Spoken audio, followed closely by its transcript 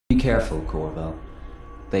careful, Corvo.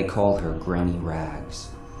 They call her Granny Rags.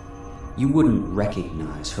 You wouldn't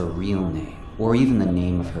recognize her real name, or even the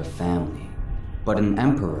name of her family, but an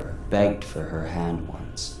emperor begged for her hand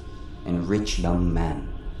once, and rich young men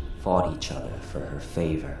fought each other for her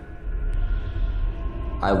favor.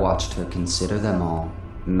 I watched her consider them all,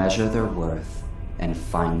 measure their worth, and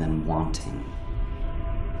find them wanting.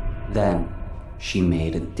 Then, she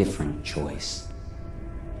made a different choice.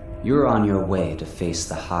 You're on your way to face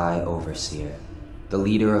the High Overseer, the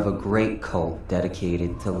leader of a great cult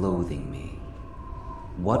dedicated to loathing me.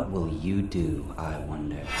 What will you do, I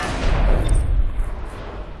wonder?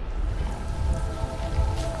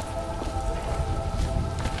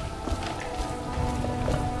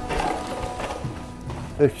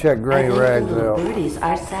 Let's check Granny Rags the little out. birdies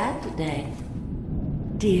are sad today.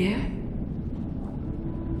 Dear?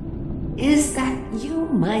 Is that you,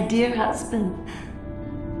 my dear husband?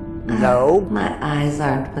 No. My eyes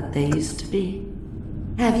aren't what they used to be.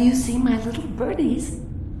 Have you seen my little birdies?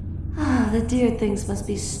 Ah, the dear things must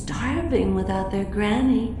be starving without their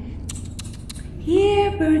granny.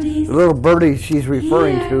 Here, birdies. The little birdies she's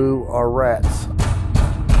referring Here. to are rats.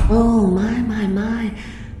 Oh, my.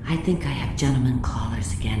 I think I have gentlemen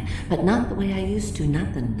callers again, but not the way I used to,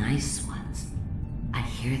 not the nice ones. I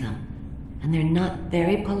hear them, and they're not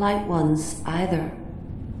very polite ones either.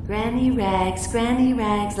 Granny Rags,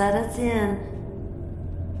 let us in.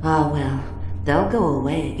 Ah, well, they'll go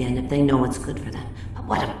away again if they know what's good for them. But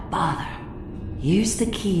what a bother. Here's the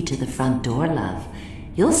key to the front door, love.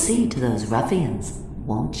 You'll see to those ruffians,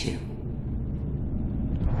 won't you?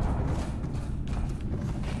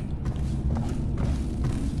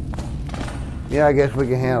 Yeah, I guess we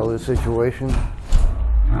can handle this situation.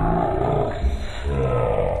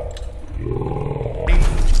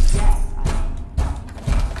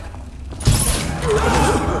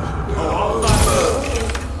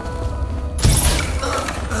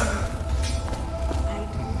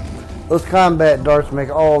 Those combat darts make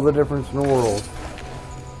all the difference in the world.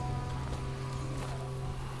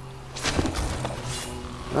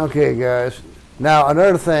 Okay, guys. Now,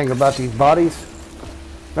 another thing about these bodies.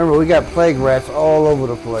 Remember, we got plague rats all over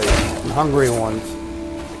the place, and hungry ones.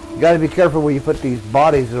 You got to be careful when you put these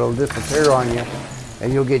bodies; it'll disappear on you,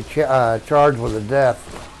 and you'll get charged with a death,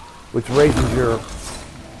 which raises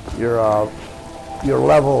your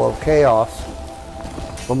level of chaos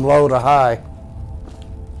from low to high.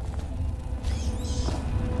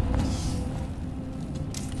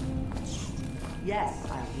 Yes,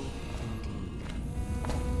 I will indeed.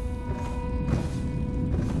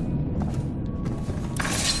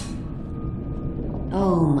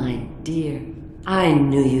 Oh, my dear. I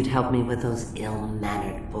knew you'd help me with those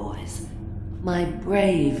ill-mannered boys. My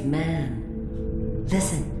brave man.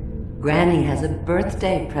 Listen, Granny has a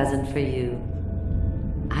birthday present for you.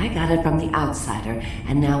 I got it from the outsider,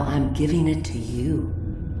 and now I'm giving it to you.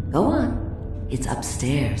 Go on. It's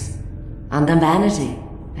upstairs. On the vanity.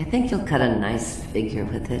 I think you'll cut a nice figure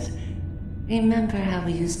with it. Remember how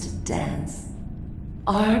we used to dance?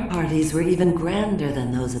 Our parties were even grander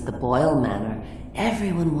than those at the Boyle Manor.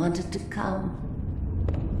 Everyone wanted to come.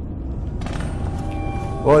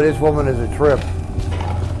 Boy, this woman is a trip.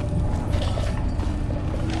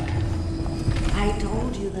 I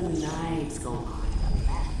told you the knives go on the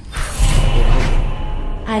left.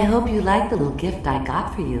 I hope you like the little gift I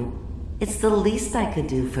got for you. It's the least I could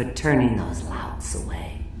do for turning those louts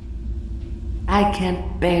away. I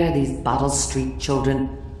can't bear these Bottle Street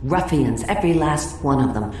children. Ruffians, every last one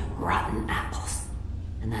of them. Rotten apples.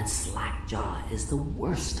 And that Slackjaw is the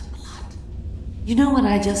worst lot. You know what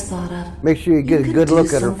I just thought of? Make sure you get a good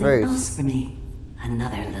look at her face. Else for me.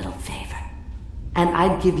 Another little favor. And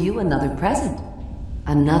I'd give you another present.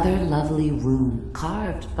 Another lovely rune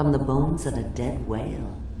carved from the bones of a dead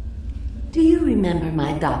whale. Do you remember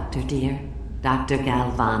my doctor, dear? Dr.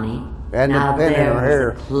 Galvani? And now the pen in there her was hair.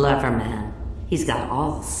 a clever man. He's got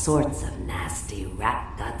all sorts of nasty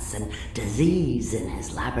rat guts and disease in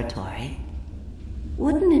his laboratory.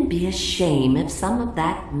 Wouldn't it be a shame if some of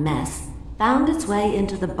that mess found its way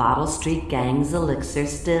into the Bottle Street Gang's elixir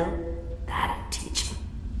still? That'd teach him.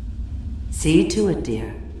 See to it,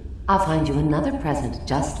 dear. I'll find you another present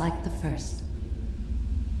just like the first.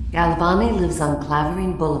 Galvani lives on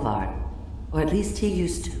Clavering Boulevard, or at least he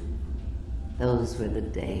used to. Those were the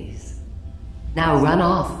days. Now run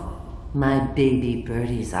off. My baby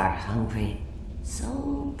birdies are hungry.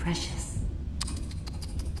 So precious.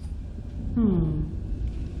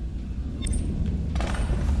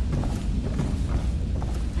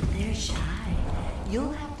 But they're shy.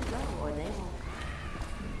 You'll have to go or they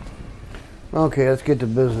won't. Okay, let's get to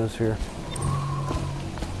business here.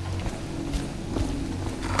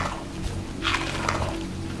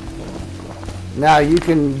 Now you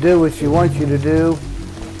can do what she wants you to do,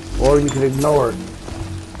 or you can ignore it.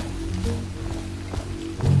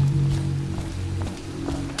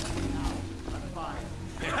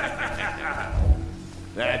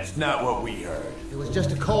 That's not what we heard. It was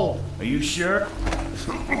just a cold. Are you sure?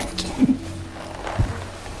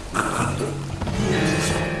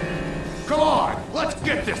 Come on, let's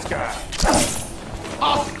get this guy.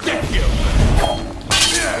 I'll stick you.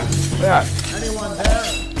 Yeah. Anyone there?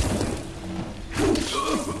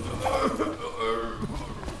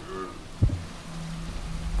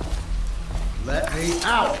 Let me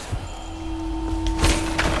out.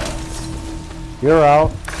 You're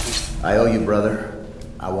out. I owe you, brother.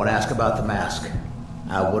 I won't ask about the mask.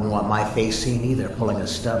 I wouldn't want my face seen either, pulling a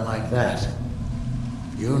stunt like that.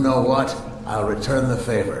 You know what? I'll return the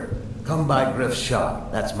favor. Come by Griff's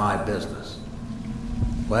shop. That's my business.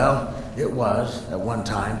 Well, it was at one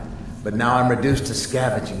time, but now I'm reduced to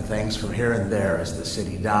scavenging things from here and there as the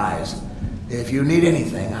city dies. If you need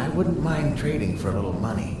anything, I wouldn't mind trading for a little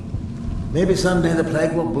money. Maybe someday the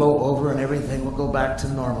plague will blow over and everything will go back to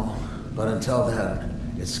normal. But until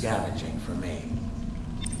then, it's scavenging for me.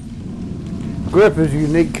 Griff is a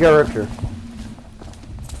unique character.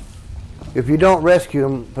 If you don't rescue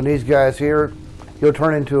him from these guys here, he'll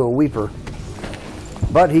turn into a weeper.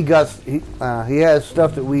 But he has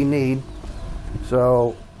stuff that we need,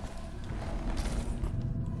 so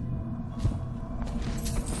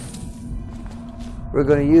we're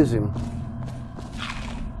going to use him.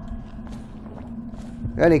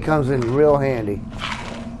 And he comes in real handy.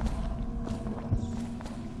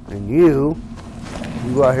 And you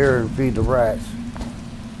go out here and feed the rats.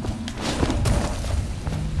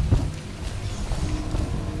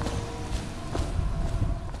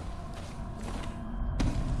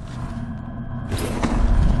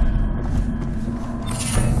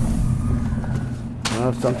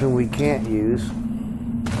 Well, something we can't use.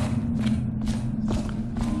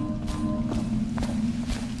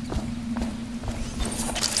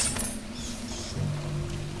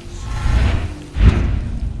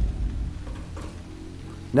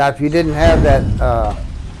 Now, if you didn't have that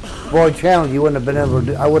void channel, you wouldn't have been able to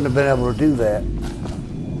do, I wouldn't have been able to do that.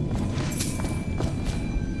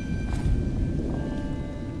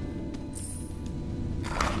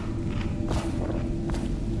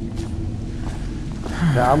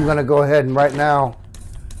 Now, I'm going to go ahead and right now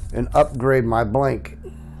and upgrade my blink.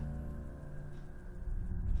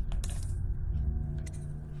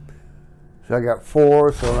 So I got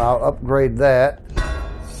 4, so I'll upgrade that.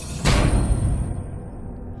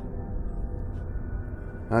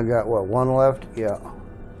 I got, what, 1 left? Yeah.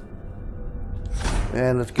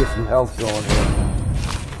 And let's get some health going here.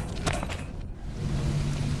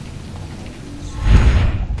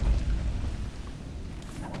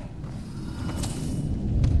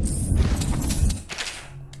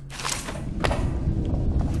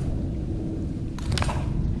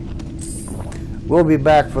 We'll be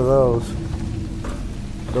back for those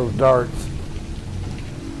darts.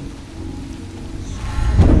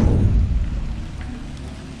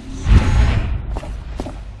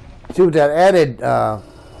 See, with that added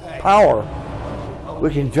power, we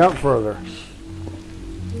can jump further.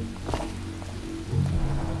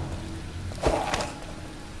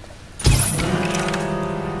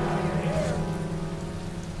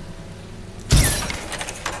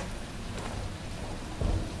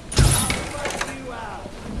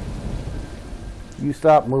 You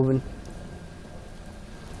stop moving.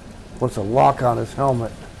 What's a lock on his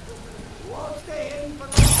helmet?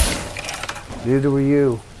 Neither were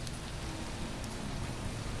you.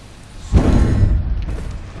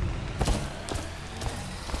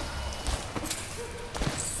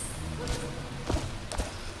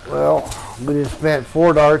 Well, we just spent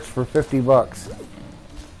 4 darts for 50 bucks.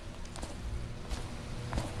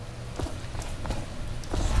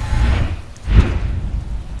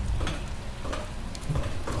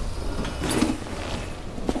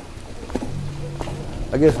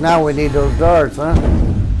 I guess now we need those darts, huh?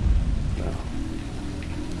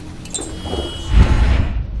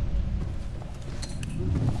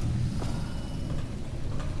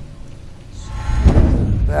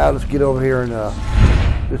 Now let's get over here and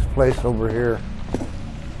this place over here.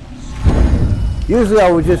 Usually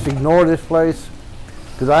I would just ignore this place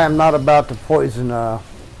because I am not about to poison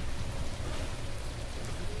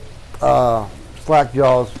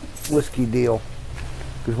Slackjaw's whiskey deal,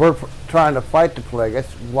 because we're trying to fight the plague.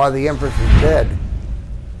 That's why the Empress is dead,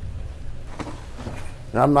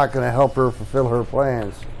 and I'm not going to help her fulfill her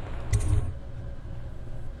plans.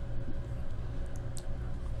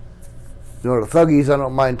 You know, the thuggies I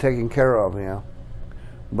don't mind taking care of, you know.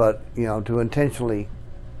 But, you know, to intentionally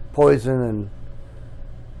poison and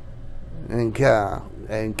and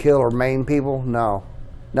kill or maim people. No.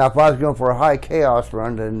 Now, if I was going for a high chaos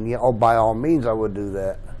run, then by all means I would do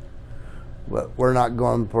that. But we're not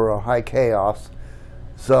going for a high chaos,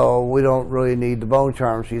 so we don't really need the bone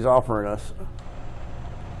charm she's offering us.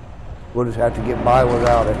 We'll just have to get by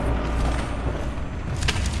without it.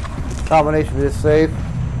 Combination of this safe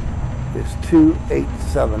is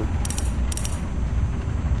 287.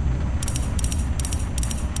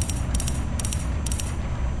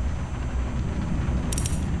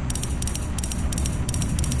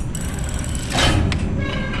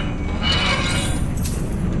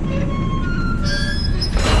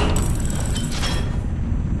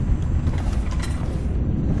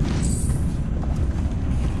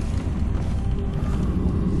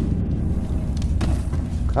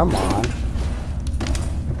 Come on.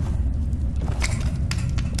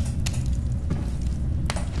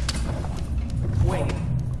 Wait,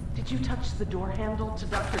 did you touch the door handle to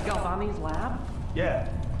Dr. Galvani's lab? Yeah,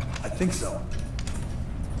 I think so.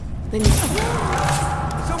 Then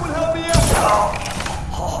Someone help me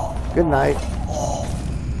out! Good night.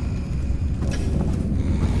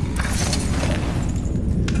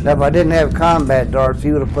 Now, if I didn't have combat darts,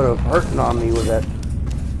 he would have put a hurting on me with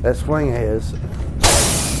that swing of his.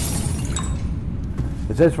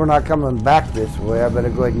 But since we're not coming back this way, I better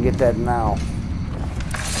go ahead and get that now.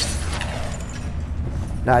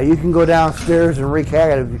 Now, you can go downstairs and wreak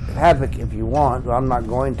havoc if you want, but I'm not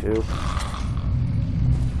going to.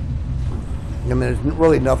 I mean, there's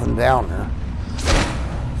really nothing down there.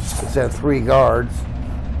 Except 3 guards.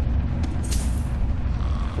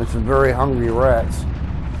 And some very hungry rats.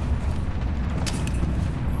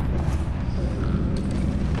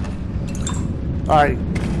 Alright,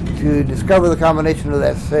 to discover the combination of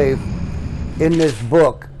that safe, in this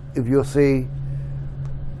book, if you'll see,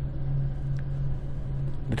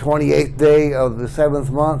 the 28th day of the 7th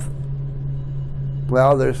month,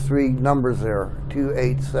 well, there's 3 numbers there,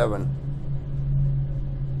 287.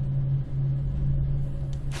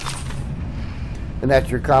 And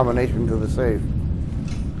that's your combination to the safe.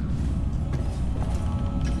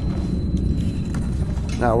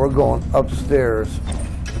 Now we're going upstairs.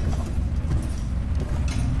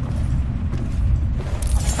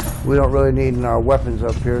 We don't really need our weapons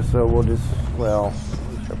up here, so we'll just, well,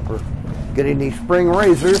 except for getting these spring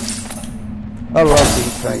razors. I love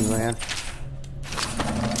these things, man.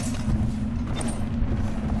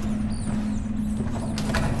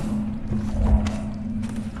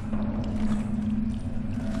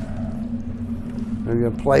 You're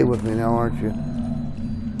going to play with me now, aren't you?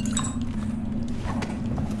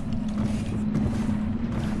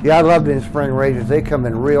 Yeah, I love these spring razors. They come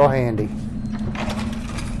in real handy.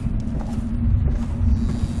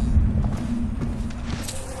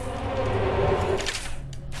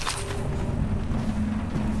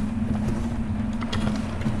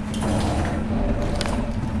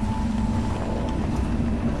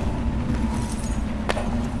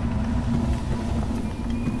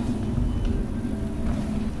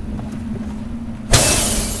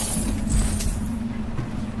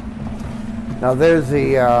 Now there's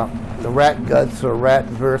the rat guts or rat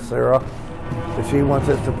viscera that she wants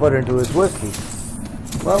us to put into his whiskey.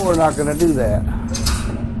 Well, we're not going to do that.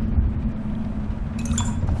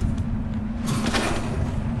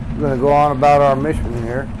 We're going to go on about our mission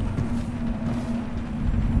here.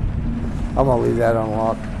 I'm going to leave that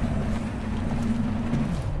unlocked.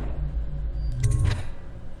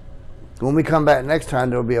 When we come back next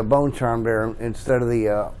time, there'll be a bone charm there instead of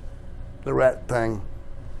the rat thing.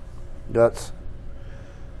 Guts.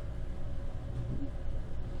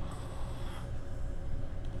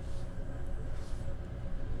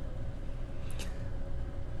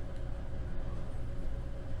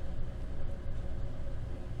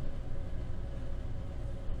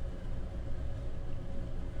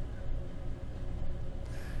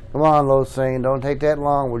 Come on, Losane, don't take that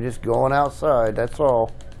long. We're just going outside, that's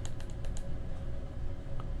all.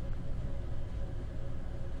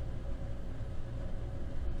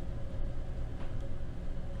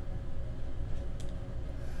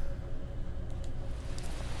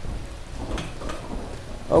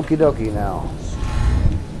 Okie dokie now.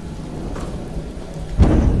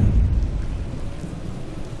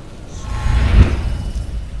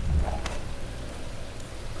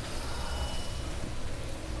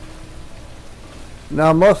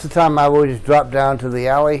 Now, most of the time I will just drop down to the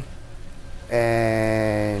alley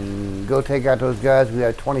and go take out those guys. We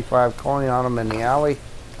have 25 coin on them in the alley,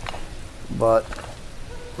 but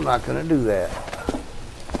I'm not going to do that.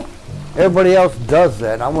 Everybody else does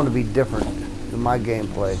that, and I want to be different in my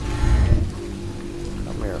gameplay.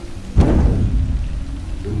 Come here.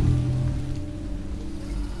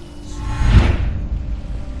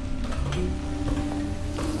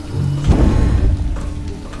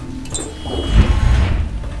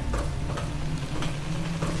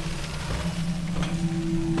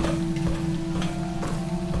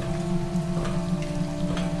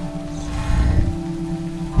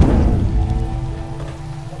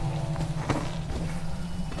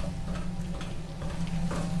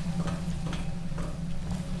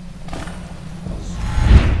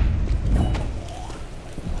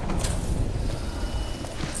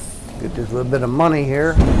 Get this little bit of money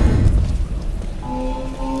here.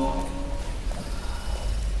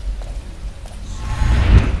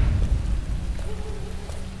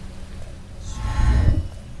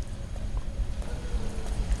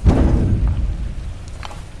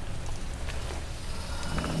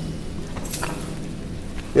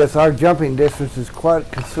 Yes, our jumping distance is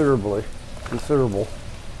quite considerable.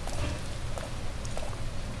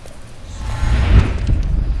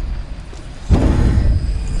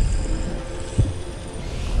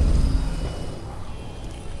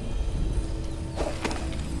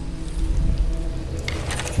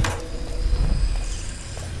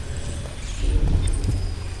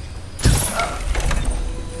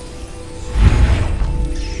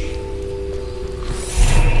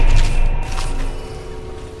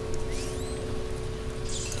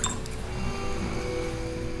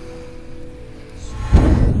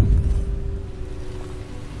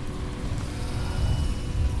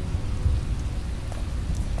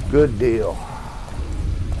 Good deal.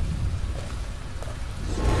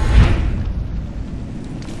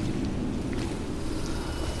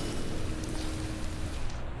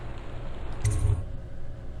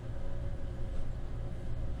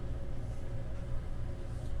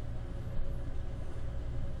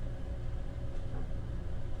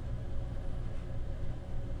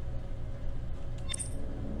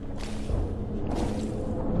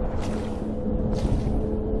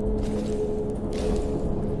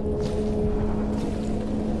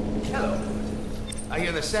 I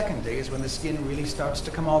hear the second day is when the skin really starts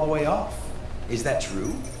to come all the way off. Is that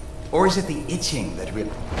true? Or is it the itching that really...